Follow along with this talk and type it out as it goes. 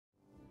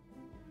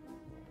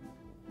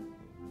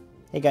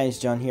Hey guys,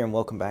 John here, and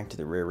welcome back to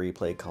the Rare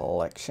Replay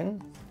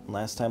Collection.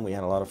 Last time we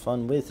had a lot of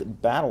fun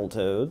with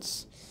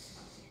Battletoads,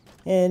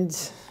 and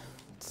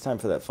it's time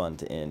for that fun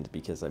to end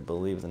because I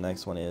believe the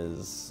next one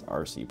is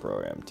RC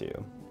Program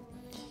 2.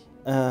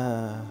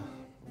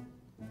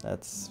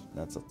 That's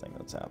a thing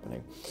that's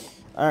happening.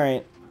 All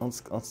right,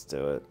 let's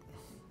do it.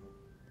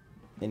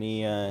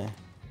 Any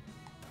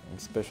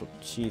special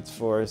cheats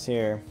for us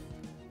here?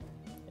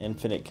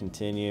 Infinite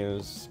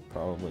continues.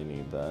 Probably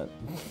need that.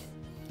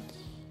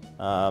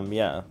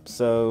 Yeah,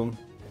 so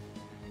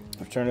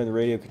return to the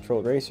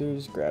radio-controlled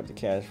racers, grab the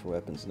cash for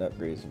weapons and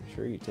upgrades, and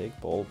ensure you take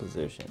pole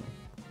position.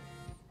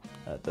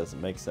 That doesn't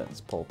make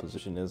sense. Pole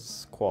position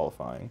is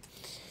qualifying.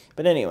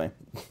 But anyway.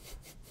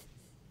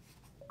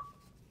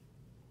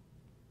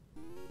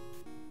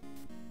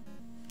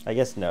 I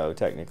guess no,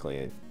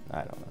 technically, I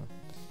don't know.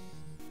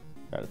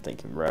 I gotta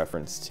think in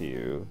reference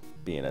to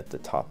being at the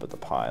top of the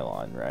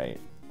pylon, right?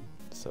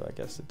 So I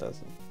guess it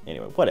doesn't.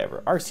 Anyway,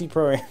 whatever. RC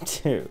Program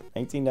 2,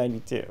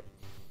 1992.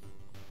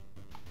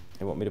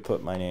 They want me to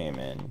put my name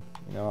in.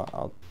 You know,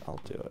 I'll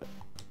do it.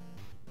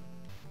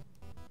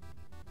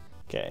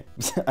 Okay,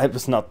 that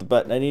was not the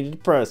button I needed to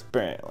press,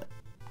 apparently.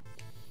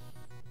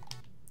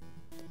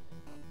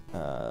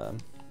 Alright,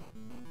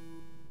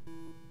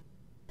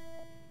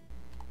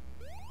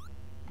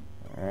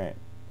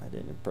 I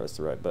didn't press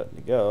the right button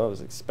to go. I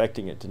was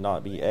expecting it to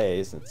not be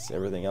A, since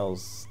everything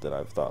else that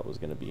I've thought was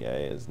going to be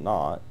A is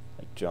not.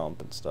 Like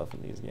jump and stuff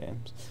in these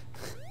games.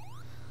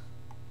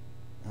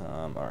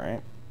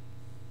 Alright.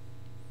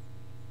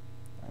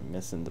 I'm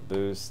missing the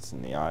boosts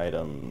and the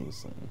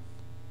items, and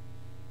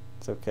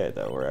it's okay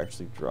though. We're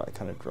actually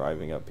kind of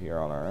driving up here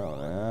on our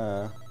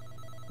own.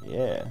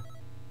 Yeah,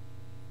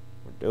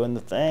 we're doing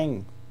the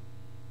thing.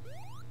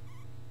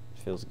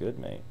 Feels good,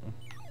 mate.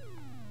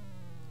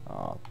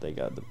 Oh, they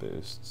got the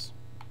boosts.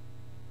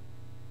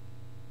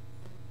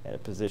 I had to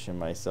position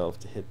myself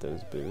to hit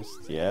those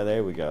boosts. Yeah,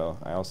 there we go.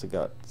 I also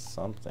got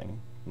something.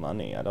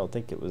 Money. I don't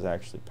think it was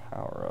actually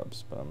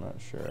power-ups, but I'm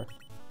not sure.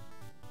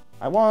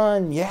 I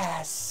won!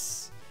 Yes!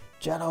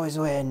 John always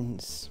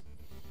wins.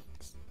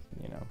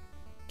 You know,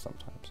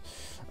 sometimes.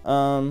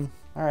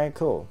 Alright,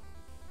 cool.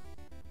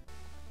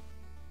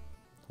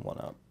 1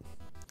 up.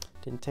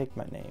 Didn't take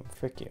my name.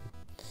 Frick you.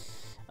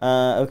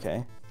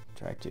 Okay.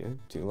 Track 2.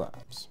 2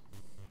 laps.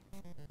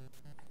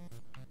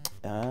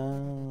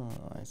 Oh,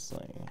 I see.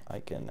 I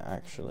can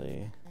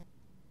actually...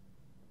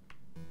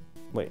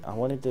 Wait, I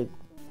wanted to...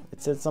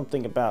 It said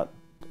something about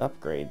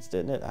upgrades,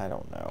 didn't it? I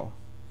don't know.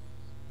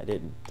 I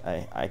didn't...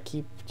 I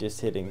keep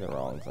just hitting the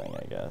wrong thing,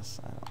 I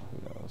guess. I don't know.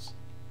 Who knows?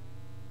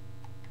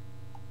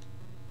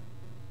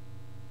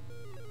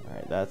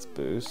 Alright, that's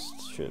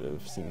boost. Should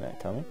have seen that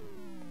coming.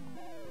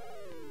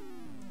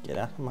 Get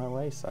out of my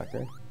way,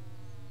 sucker.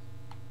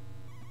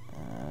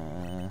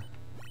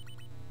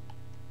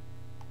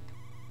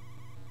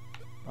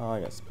 Oh, I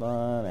got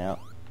spun out.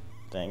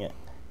 Dang it.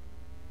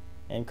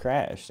 And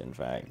crashed, in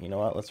fact. You know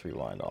what? Let's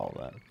rewind all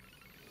of that.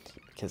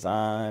 Because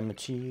I'm a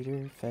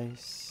cheater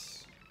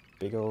face.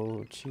 Big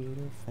old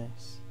cheater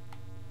face.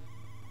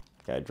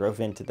 Okay, I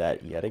drove into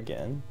that yet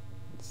again.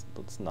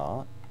 Let's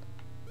not.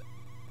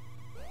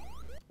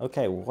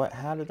 Okay, what?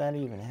 How did that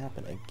even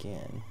happen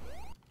again?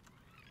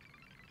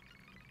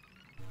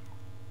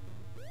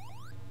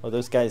 Well,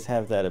 those guys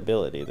have that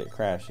ability that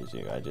crashes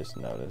you, I just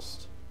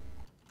noticed.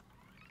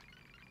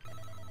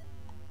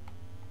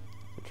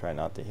 So try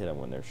not to hit them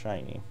when they're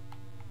shiny.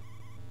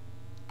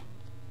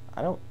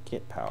 I don't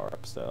get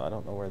power-ups, though. I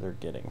don't know where they're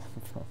getting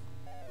them from.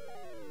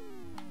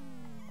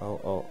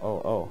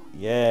 Oh.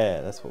 Yeah,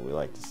 that's what we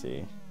like to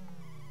see.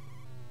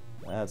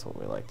 That's what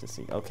we like to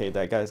see. Okay,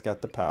 that guy's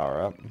got the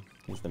power-up.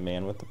 He's the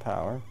man with the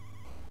power.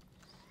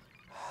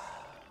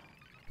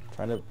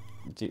 Trying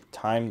to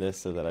time this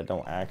so that I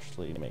don't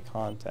actually make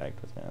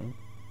contact with him.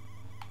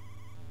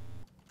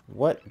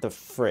 What the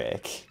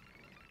frick?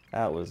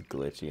 That was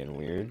glitchy and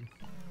weird.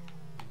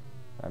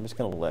 I'm just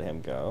gonna let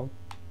him go.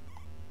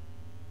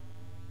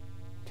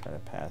 Try to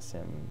pass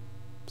him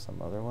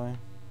some other way.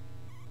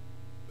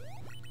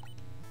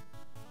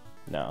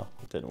 No,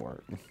 it didn't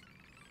work. Is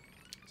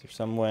there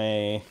some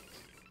way?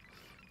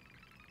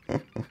 I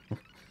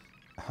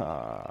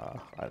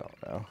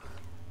don't know.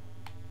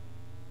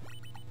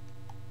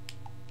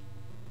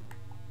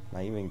 Am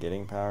I even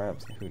getting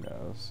power-ups? Who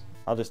knows?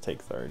 I'll just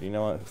take third. You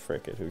know what?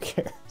 Frick it. Who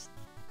cares?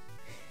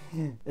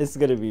 It's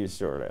gonna be a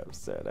short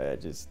episode. I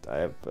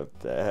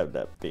have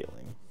that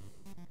feeling.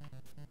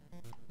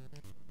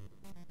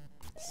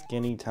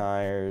 Skinny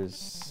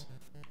tires.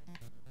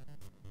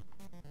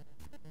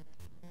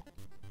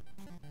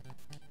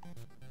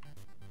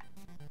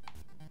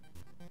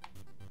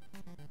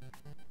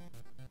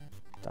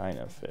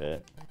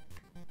 Dynafit.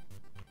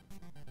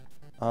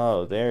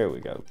 Oh, there we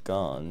go.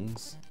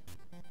 Guns.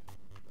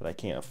 But I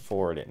can't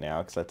afford it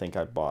now because I think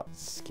I bought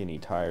skinny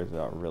tires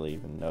without really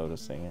even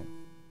noticing it.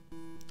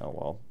 Oh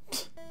well.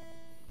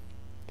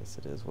 Guess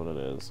it is what it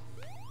is.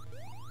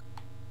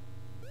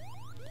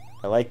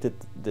 I like that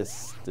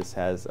this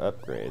has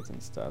upgrades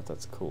and stuff.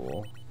 That's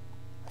cool.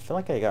 I feel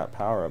like I got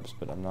power-ups,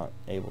 but I'm not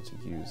able to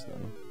use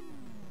them.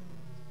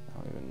 I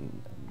don't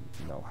even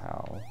know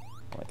how.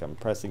 Like, I'm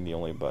pressing the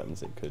only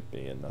buttons it could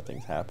be and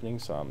nothing's happening,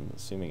 so I'm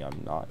assuming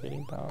I'm not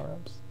getting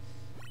power-ups.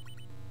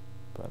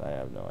 But I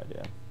have no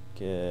idea.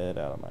 Get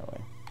out of my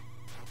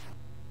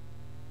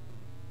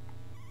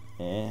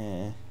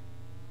way.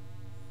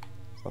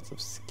 Lots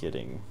of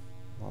skidding.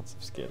 Lots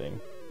of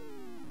skidding.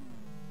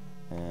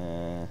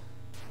 Okay,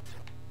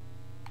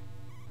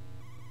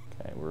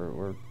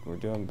 we're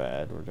doing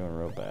bad. We're doing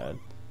real bad.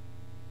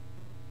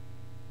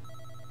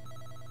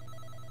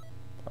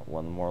 Got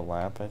one more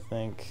lap, I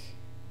think.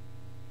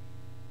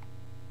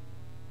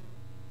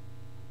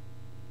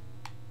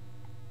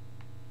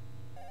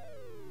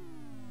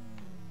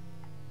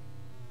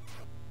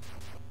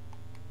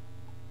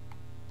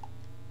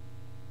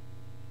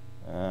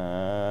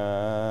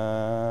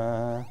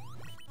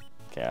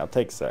 Okay, I'll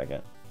take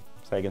second.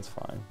 Second's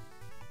fine.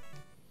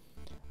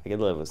 I can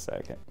live with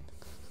second.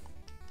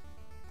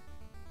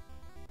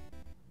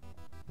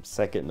 I'm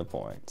second in the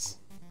points.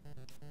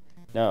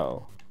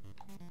 No.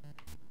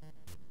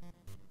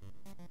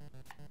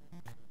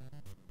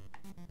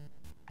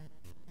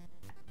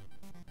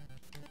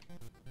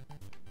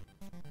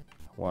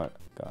 I want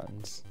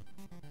guns.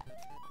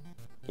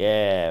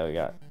 Yeah, we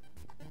got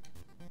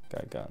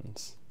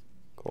guns.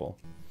 Cool.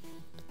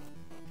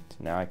 So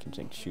now I can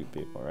just shoot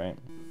people, right?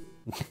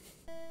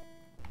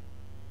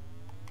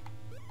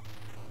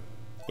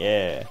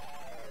 Yeah.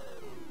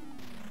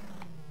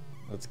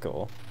 That's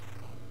cool.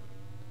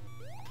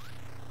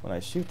 When I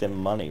shoot them,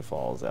 money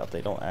falls out.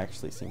 They don't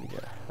actually seem to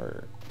get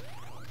hurt.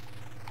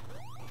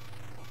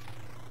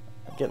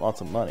 I get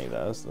lots of money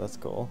though, so that's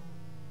cool.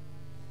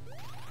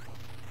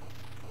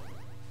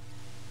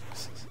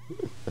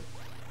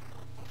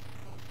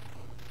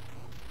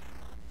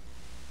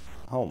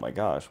 Oh my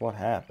gosh, what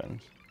happened?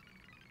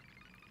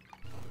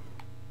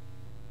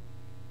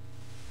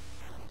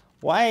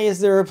 Why is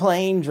there a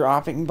plane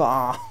dropping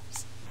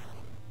bombs?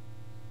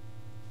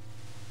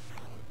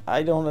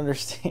 I don't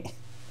understand.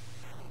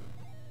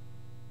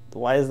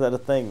 Why is that a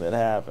thing that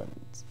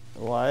happens?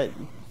 What?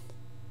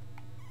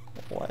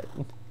 What?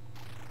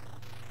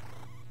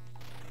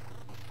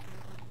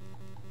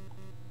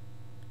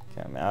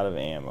 Okay, I'm out of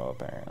ammo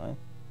apparently.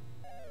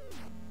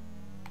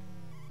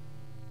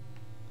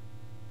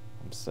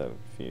 I'm so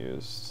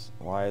confused.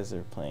 Why is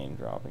there a plane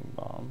dropping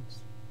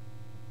bombs?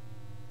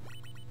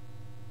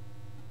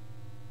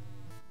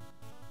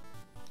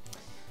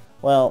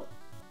 Well,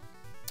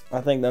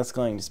 I think that's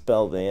going to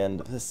spell the end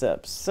of this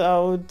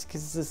episode,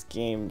 because this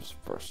game's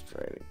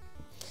frustrating.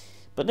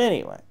 But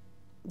anyway,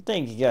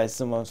 thank you guys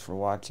so much for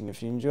watching.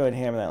 If you enjoyed,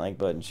 hammer that like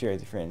button, share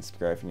with your friends,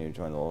 subscribe if you're new to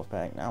join the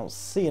Wolfpack, and I will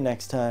see you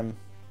next time.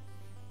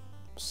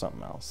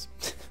 Something else.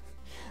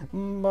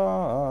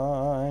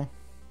 Bye.